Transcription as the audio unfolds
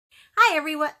Hi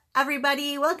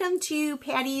everybody, welcome to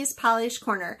Patty's Polish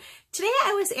Corner. Today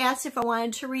I was asked if I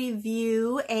wanted to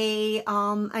review a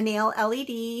nail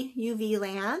LED UV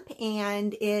lamp,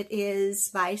 and it is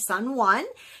by SUNone,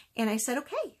 and I said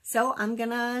okay, so I'm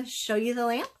gonna show you the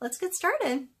lamp. Let's get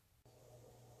started.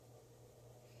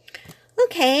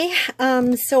 Okay,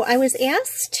 so I was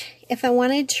asked if I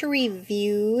wanted to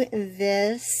review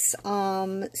this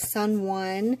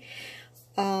SUNone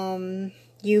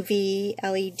UV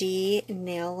LED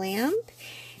nail lamp,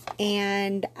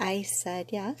 and I said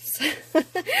yes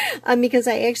because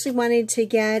I actually wanted to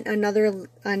get another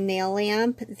nail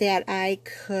lamp that I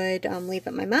could leave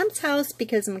at my mom's house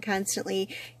because I'm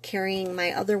constantly carrying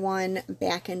my other one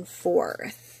back and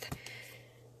forth.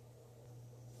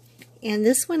 And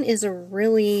this one is a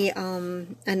really a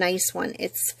nice one.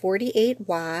 It's 48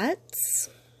 watts.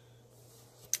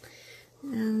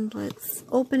 And let's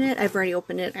open it. I've already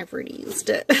opened it. I've already used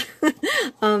it.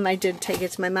 I did take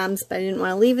it to my mom's, but I didn't want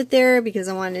to leave it there because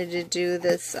I wanted to do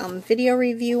this video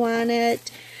review on it.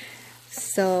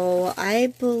 So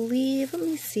I believe, let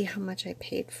me see how much I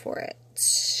paid for it.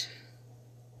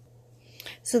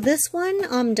 So this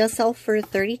one does sell for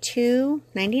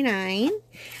 $32.99.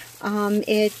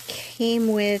 It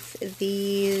came with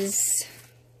these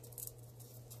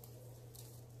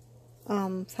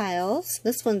files.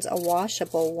 This one's a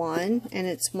washable one, and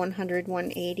it's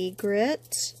 100/180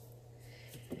 grit.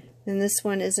 And this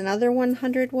one is another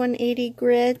 100/180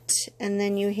 grit, and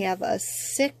then you have a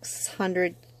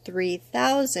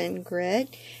 600/3000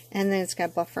 grit, and then it's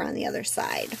got buffer on the other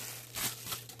side.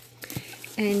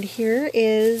 And here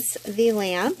is the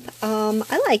lamp.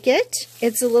 I like it.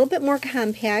 It's a little bit more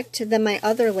compact than my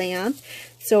other lamp.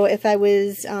 So if I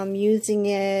was using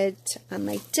it on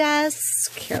my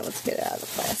desk, here, let's get it out of the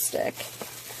plastic.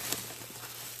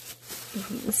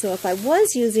 So if I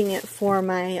was using it for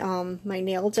my my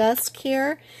nail desk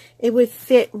here, it would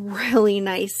fit really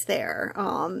nice there,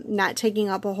 not taking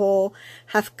up a whole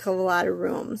heck of a lot of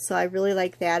room. So I really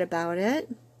like that about it.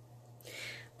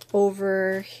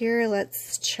 Over here,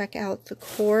 let's check out the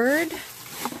cord.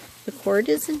 The cord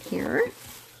is in here.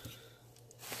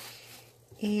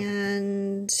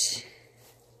 And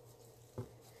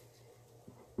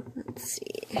let's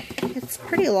see, it's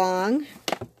pretty long.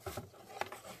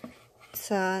 It's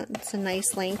a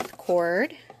nice length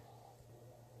cord.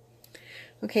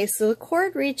 Okay, so the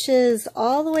cord reaches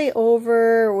all the way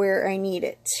over where I need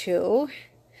it to,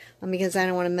 because I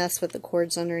don't want to mess with the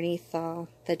cords underneath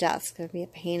the desk. It would be a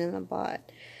pain in the butt.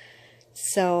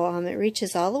 So it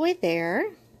reaches all the way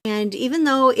there. And even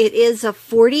though it is a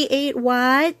 48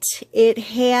 watt, it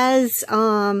has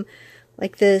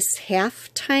like this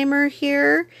half timer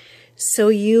here. So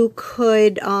you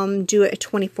could do it at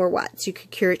 24 watts. You could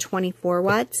cure it 24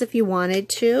 watts if you wanted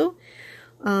to.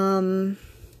 So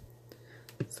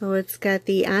it's got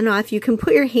the on off. You can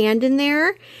put your hand in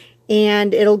there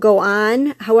and it'll go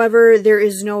on. However, there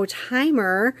is no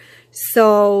timer.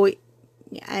 So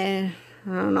I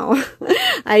don't know.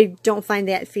 I don't find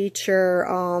that feature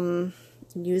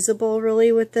usable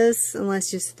really with this,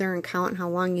 unless you sit there and count how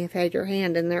long you've had your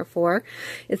hand in there for.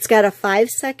 It's got a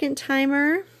 5-second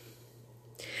timer,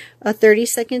 a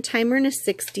 30-second timer, and a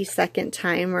 60-second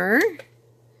timer.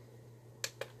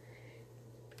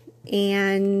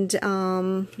 And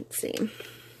let's see.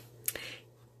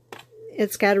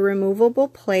 It's got a removable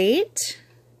plate.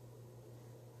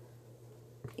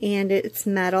 And it's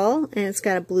metal, and it's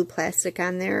got a blue plastic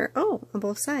on there. Oh, on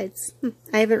both sides.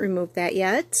 I haven't removed that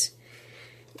yet.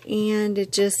 And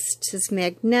it just is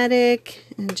magnetic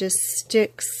and just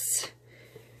sticks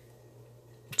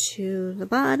to the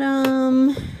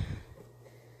bottom.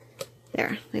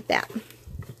 There, like that.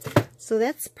 So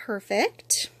that's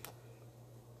perfect.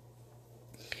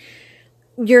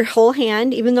 Your whole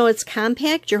hand, even though it's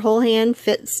compact, your whole hand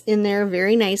fits in there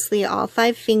very nicely. All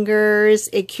 5 fingers.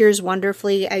 It cures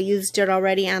wonderfully. I used it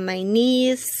already on my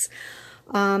niece.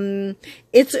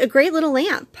 It's a great little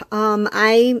lamp.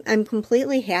 I'm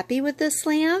completely happy with this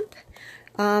lamp.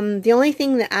 The only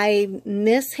thing that I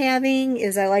miss having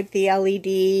is I like the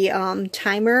LED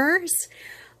timers.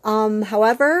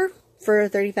 However, for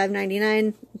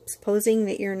 $35.99, supposing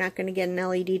that you're not going to get an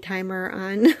LED timer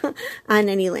on on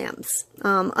any lamps.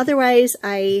 Otherwise,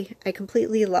 I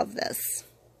completely love this.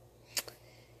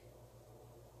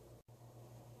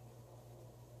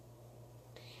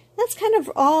 That's kind of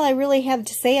all I really have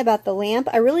to say about the lamp.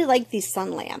 I really like these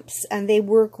sun lamps, and they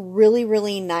work really,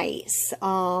 really nice.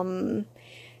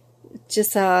 It's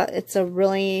just a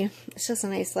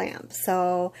nice lamp.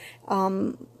 So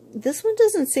this one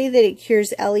doesn't say that it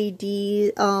cures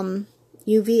LED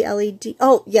UV LED.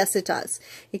 Oh, yes, it does.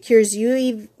 It cures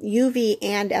UV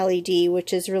and LED,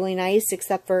 which is really nice,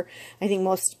 except for I think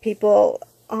most people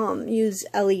use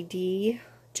LED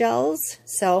gels,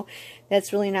 so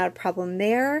that's really not a problem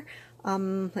there.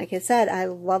 Like I said, I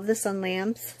love the sun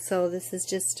lamps, so this is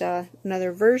just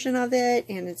another version of it,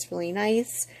 and it's really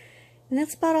nice. And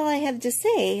that's about all I have to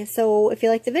say. So if you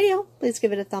like the video, please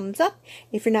give it a thumbs up.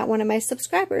 If you're not one of my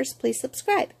subscribers, please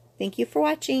subscribe. Thank you for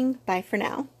watching. Bye for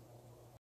now.